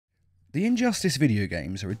The Injustice video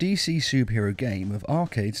games are a DC superhero game of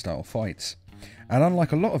arcade-style fights. And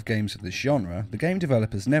unlike a lot of games of this genre, the game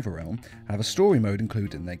developers NetherRealm have a story mode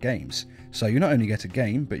included in their games, so you not only get a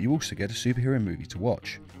game, but you also get a superhero movie to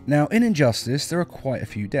watch. Now, in Injustice, there are quite a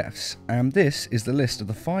few deaths, and this is the list of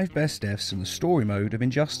the 5 best deaths in the story mode of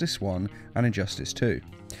Injustice 1 and Injustice 2.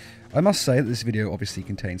 I must say that this video obviously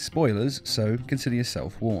contains spoilers, so consider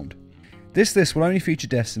yourself warned. This list will only feature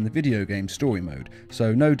deaths in the video game story mode,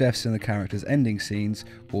 so no deaths in the characters' ending scenes,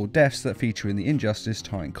 or deaths that feature in the Injustice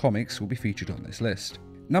tie-in comics will be featured on this list.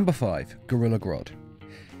 Number 5. Gorilla Grodd.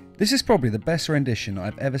 This is probably the best rendition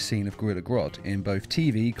I've ever seen of Gorilla Grodd in both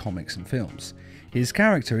TV, comics and films. His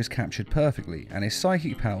character is captured perfectly, and his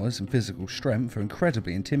psychic powers and physical strength are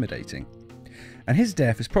incredibly intimidating. And his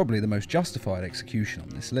death is probably the most justified execution on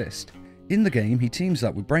this list. In the game, he teams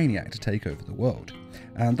up with Brainiac to take over the world,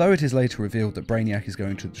 and though it is later revealed that Brainiac is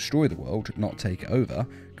going to destroy the world, not take it over,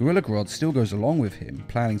 Gorilla Grodd still goes along with him,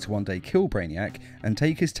 planning to one day kill Brainiac and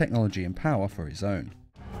take his technology and power for his own.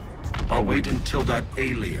 I'll wait until that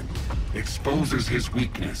alien exposes his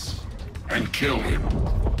weakness and kill him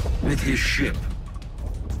with his ship.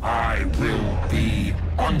 I will be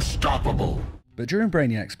unstoppable. But during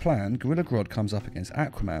Brainiac's plan, Gorilla Grodd comes up against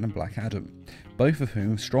Aquaman and Black Adam, both of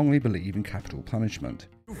whom strongly believe in capital punishment.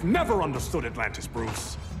 You've never understood Atlantis,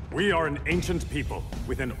 Bruce. We are an ancient people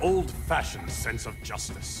with an old-fashioned sense of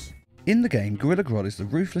justice. In the game, Gorilla Grodd is the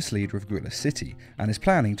ruthless leader of Gorilla City and is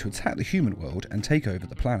planning to attack the human world and take over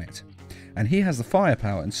the planet. And he has the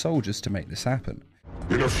firepower and soldiers to make this happen.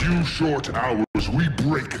 In a few short hours, we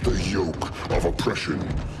break the yoke of oppression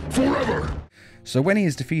forever! So when he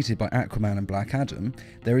is defeated by Aquaman and Black Adam,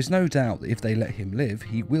 there is no doubt that if they let him live,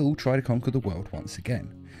 he will try to conquer the world once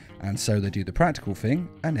again. And so they do the practical thing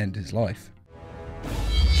and end his life.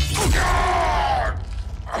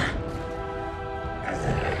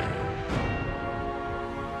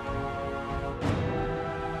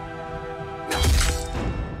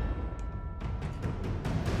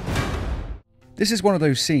 This is one of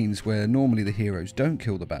those scenes where normally the heroes don't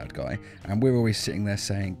kill the bad guy, and we're always sitting there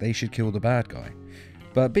saying they should kill the bad guy.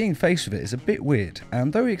 But being faced with it is a bit weird,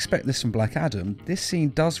 and though we expect this from Black Adam, this scene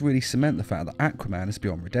does really cement the fact that Aquaman is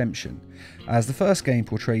beyond redemption, as the first game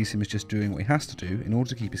portrays him as just doing what he has to do in order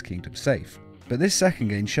to keep his kingdom safe. But this second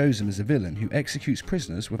game shows him as a villain who executes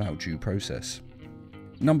prisoners without due process.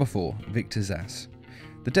 Number 4. Victor Zsasz.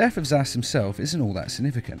 The death of Zsasz himself isn't all that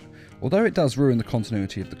significant, although it does ruin the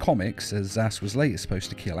continuity of the comics, as Zsasz was later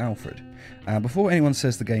supposed to kill Alfred. And before anyone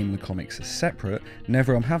says the game and the comics are separate,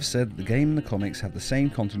 NetherRealm have said that the game and the comics have the same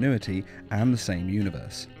continuity and the same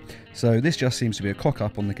universe. So this just seems to be a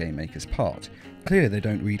cock-up on the game maker's part. Clearly they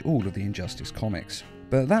don't read all of the Injustice comics.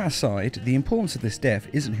 But that aside, the importance of this death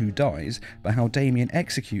isn't who dies, but how Damian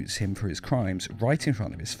executes him for his crimes right in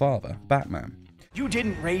front of his father, Batman. You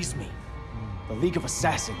didn't raise me. The League of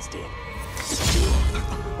Assassins did.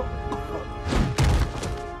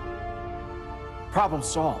 Problem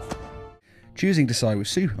solved. Choosing to side with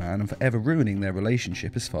Superman and forever ruining their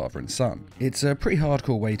relationship as father and son. It's a pretty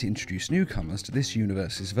hardcore way to introduce newcomers to this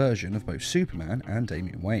universe's version of both Superman and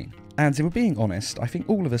Damian Wayne. And if we're being honest, I think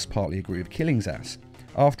all of us partly agree with killing Zsasz.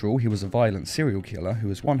 After all, he was a violent serial killer who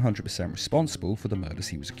was 100% responsible for the murders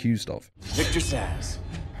he was accused of. Victor Zsasz.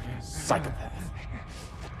 Psychopath.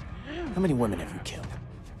 How many women have you killed?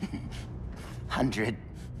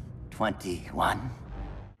 121.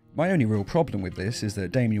 My only real problem with this is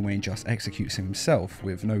that Damian Wayne just executes him himself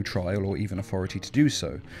with no trial or even authority to do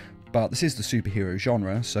so, but this is the superhero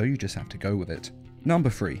genre, so you just have to go with it.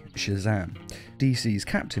 Number 3. Shazam. DC's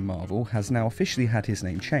Captain Marvel has now officially had his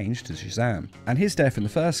name changed to Shazam, and his death in the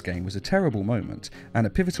first game was a terrible moment and a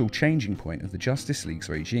pivotal changing point of the Justice League's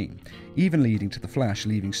regime, even leading to the Flash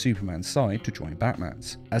leaving Superman's side to join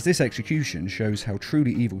Batman's, as this execution shows how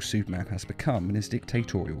truly evil Superman has become in his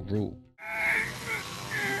dictatorial rule.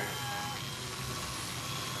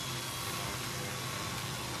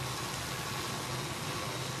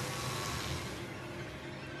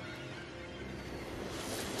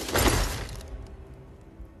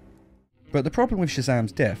 But the problem with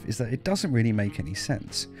Shazam's death is that it doesn't really make any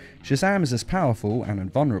sense. Shazam is as powerful and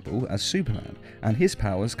invulnerable as Superman, and his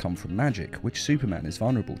powers come from magic, which Superman is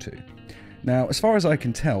vulnerable to. Now, as far as I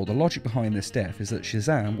can tell, the logic behind this death is that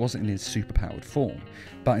Shazam wasn't in his superpowered form,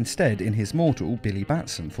 but instead in his mortal Billy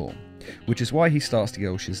Batson form, which is why he starts to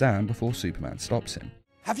yell Shazam before Superman stops him.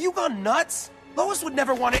 Have you gone nuts? Lois would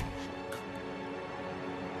never want it.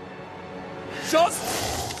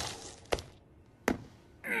 Just...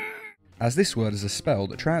 as this word is a spell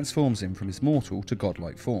that transforms him from his mortal to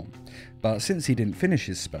godlike form. But since he didn't finish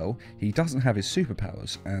his spell, he doesn't have his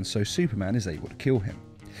superpowers, and so Superman is able to kill him.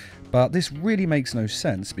 But this really makes no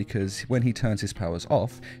sense because when he turns his powers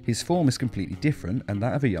off, his form is completely different and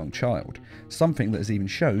that of a young child, something that is even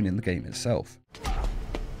shown in the game itself.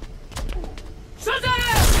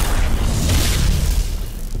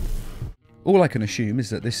 All I can assume is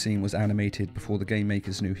that this scene was animated before the game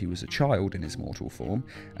makers knew he was a child in his mortal form,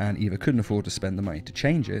 and either couldn't afford to spend the money to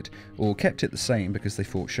change it, or kept it the same because they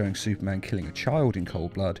thought showing Superman killing a child in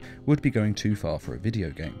cold blood would be going too far for a video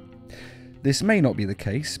game. This may not be the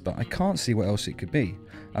case, but I can't see what else it could be,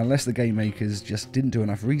 unless the game makers just didn't do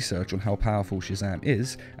enough research on how powerful Shazam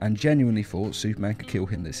is, and genuinely thought Superman could kill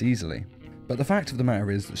him this easily. But the fact of the matter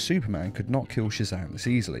is that Superman could not kill Shazam this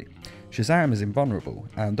easily. Shazam is invulnerable,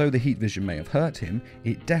 and though the heat vision may have hurt him,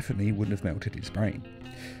 it definitely wouldn't have melted his brain.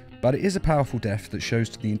 But it is a powerful death that shows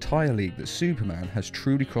to the entire league that Superman has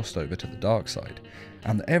truly crossed over to the dark side,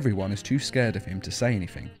 and that everyone is too scared of him to say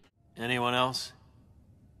anything. Anyone else?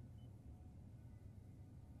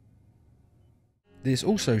 This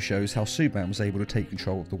also shows how Superman was able to take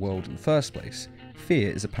control of the world in the first place.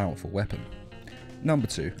 Fear is a powerful weapon. Number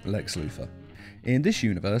 2, Lex Luthor. In this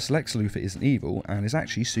universe, Lex Luthor isn't evil and is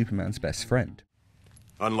actually Superman's best friend.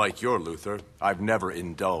 Unlike your Luthor, I've never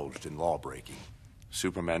indulged in lawbreaking.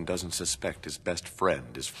 Superman doesn't suspect his best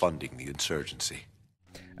friend is funding the insurgency.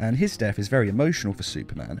 And his death is very emotional for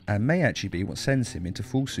Superman and may actually be what sends him into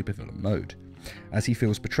full supervillain mode, as he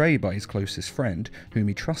feels betrayed by his closest friend, whom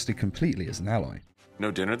he trusted completely as an ally. No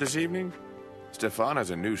dinner this evening? Stefan has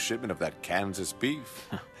a new shipment of that Kansas beef.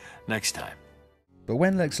 Next time. But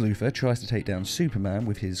when Lex Luthor tries to take down Superman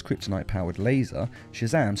with his kryptonite-powered laser,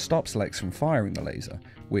 Shazam stops Lex from firing the laser,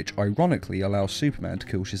 which ironically allows Superman to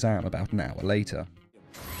kill Shazam about an hour later.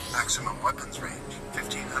 Maximum weapons range,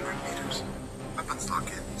 1,500 meters. Weapons lock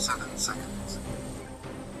in 7 seconds.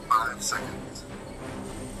 5 seconds.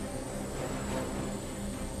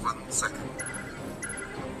 1 second.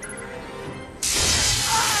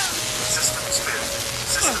 System spin.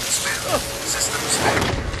 System spin. System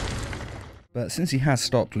spin. But since he has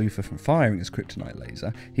stopped Luthor from firing his kryptonite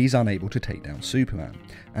laser, he's unable to take down Superman.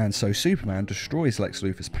 And so Superman destroys Lex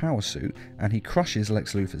Luthor's power suit and he crushes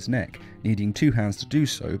Lex Luthor's neck, needing 2 hands to do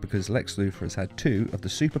so because Lex Luthor has had 2 of the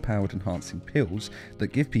superpowered enhancing pills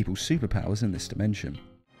that give people superpowers in this dimension.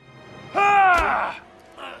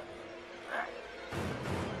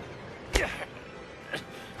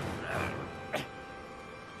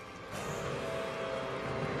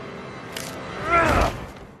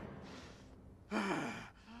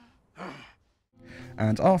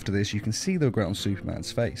 And after this you can see the regret on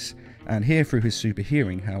Superman's face, and hear through his super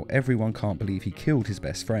hearing how everyone can't believe he killed his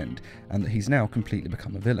best friend, and that he's now completely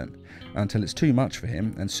become a villain, until it's too much for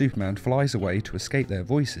him and Superman flies away to escape their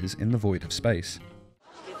voices in the void of space.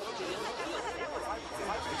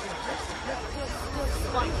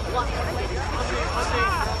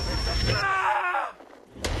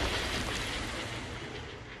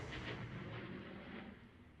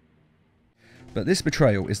 But this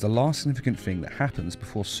betrayal is the last significant thing that happens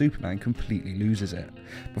before Superman completely loses it.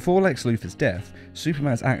 Before Lex Luthor's death,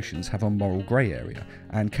 Superman's actions have a moral grey area,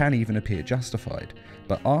 and can even appear justified.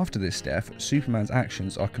 But after this death, Superman's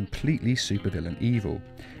actions are completely supervillain evil,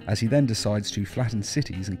 as he then decides to flatten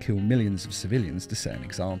cities and kill millions of civilians to set an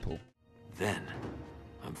example. Then,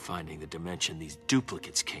 I'm finding the dimension these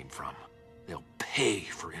duplicates came from. They'll pay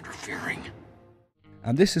for interfering.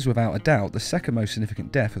 And this is without a doubt the second most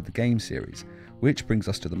significant death of the game series, which brings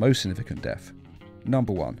us to the most significant death.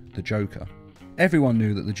 Number 1, the Joker. Everyone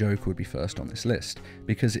knew that the Joker would be first on this list,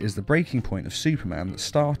 because it is the breaking point of Superman that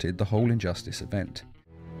started the whole Injustice event.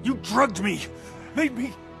 You drugged me! Made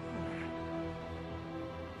me...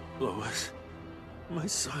 Lois, my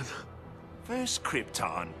son. First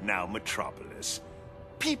Krypton, now Metropolis.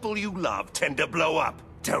 People you love tend to blow up,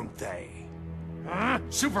 don't they?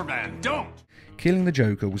 Superman, don't! Killing the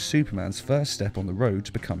Joker was Superman's first step on the road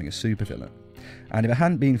to becoming a supervillain. And if it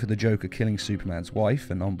hadn't been for the Joker killing Superman's wife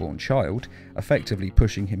and unborn child, effectively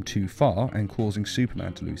pushing him too far and causing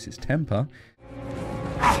Superman to lose his temper,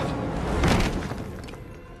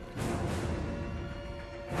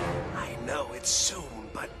 I know it's soon,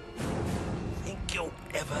 but think you'll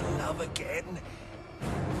ever love again?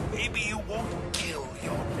 Maybe you won't kill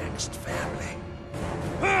your next family.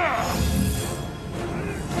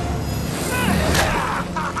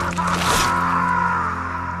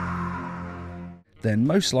 then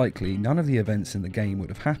most likely none of the events in the game would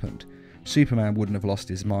have happened. Superman wouldn't have lost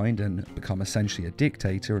his mind and become essentially a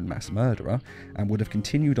dictator and mass murderer, and would have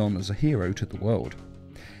continued on as a hero to the world.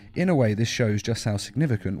 In a way, this shows just how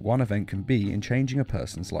significant one event can be in changing a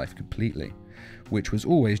person's life completely, which was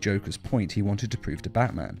always Joker's point he wanted to prove to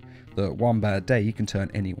Batman, that one bad day can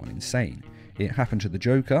turn anyone insane, It happened to the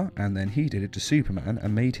Joker, and then he did it to Superman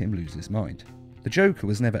and made him lose his mind. The Joker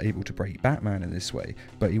was never able to break Batman in this way,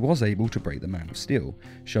 but he was able to break the Man of Steel,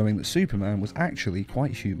 showing that Superman was actually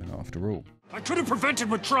quite human after all. I could have prevented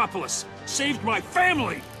Metropolis, saved my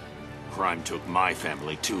family! Crime took my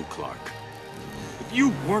family too, Clark. If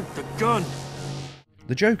you weren't the gun...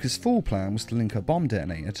 The Joker's full plan was to link a bomb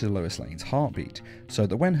detonator to Lois Lane's heartbeat, so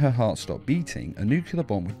that when her heart stopped beating, a nuclear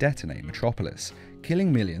bomb would detonate Metropolis,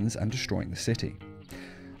 killing millions and destroying the city.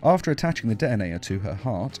 After attaching the detonator to her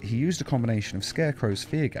heart, he used a combination of Scarecrow's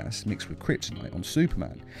fear gas mixed with kryptonite on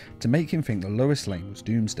Superman to make him think that Lois Lane was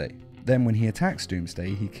Doomsday. Then when he attacks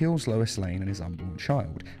Doomsday, he kills Lois Lane and his unborn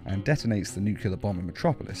child, and detonates the nuclear bomb in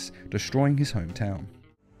Metropolis, destroying his hometown.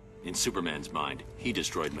 In Superman's mind, he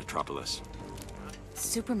destroyed Metropolis.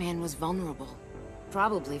 Superman was vulnerable,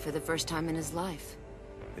 probably for the first time in his life.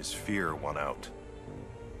 His fear won out.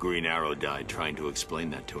 Green Arrow died trying to explain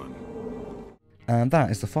that to him. And that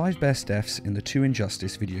is the 5 best deaths in the 2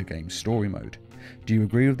 Injustice video game story mode. Do you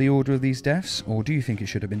agree with the order of these deaths, or do you think it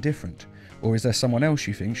should have been different? Or is there someone else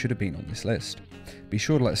you think should have been on this list? Be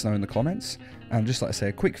sure to let us know in the comments, and just like to say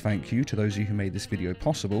a quick thank you to those of you who made this video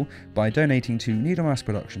possible by donating to Needle Mouse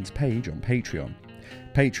Productions page on Patreon.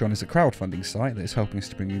 Patreon is a crowdfunding site that is helping us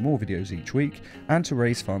to bring you more videos each week and to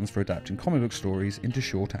raise funds for adapting comic book stories into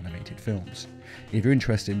short animated films. If you're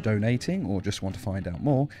interested in donating or just want to find out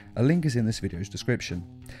more, a link is in this video's description.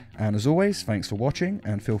 And as always, thanks for watching,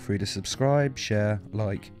 and feel free to subscribe, share,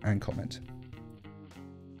 like and comment.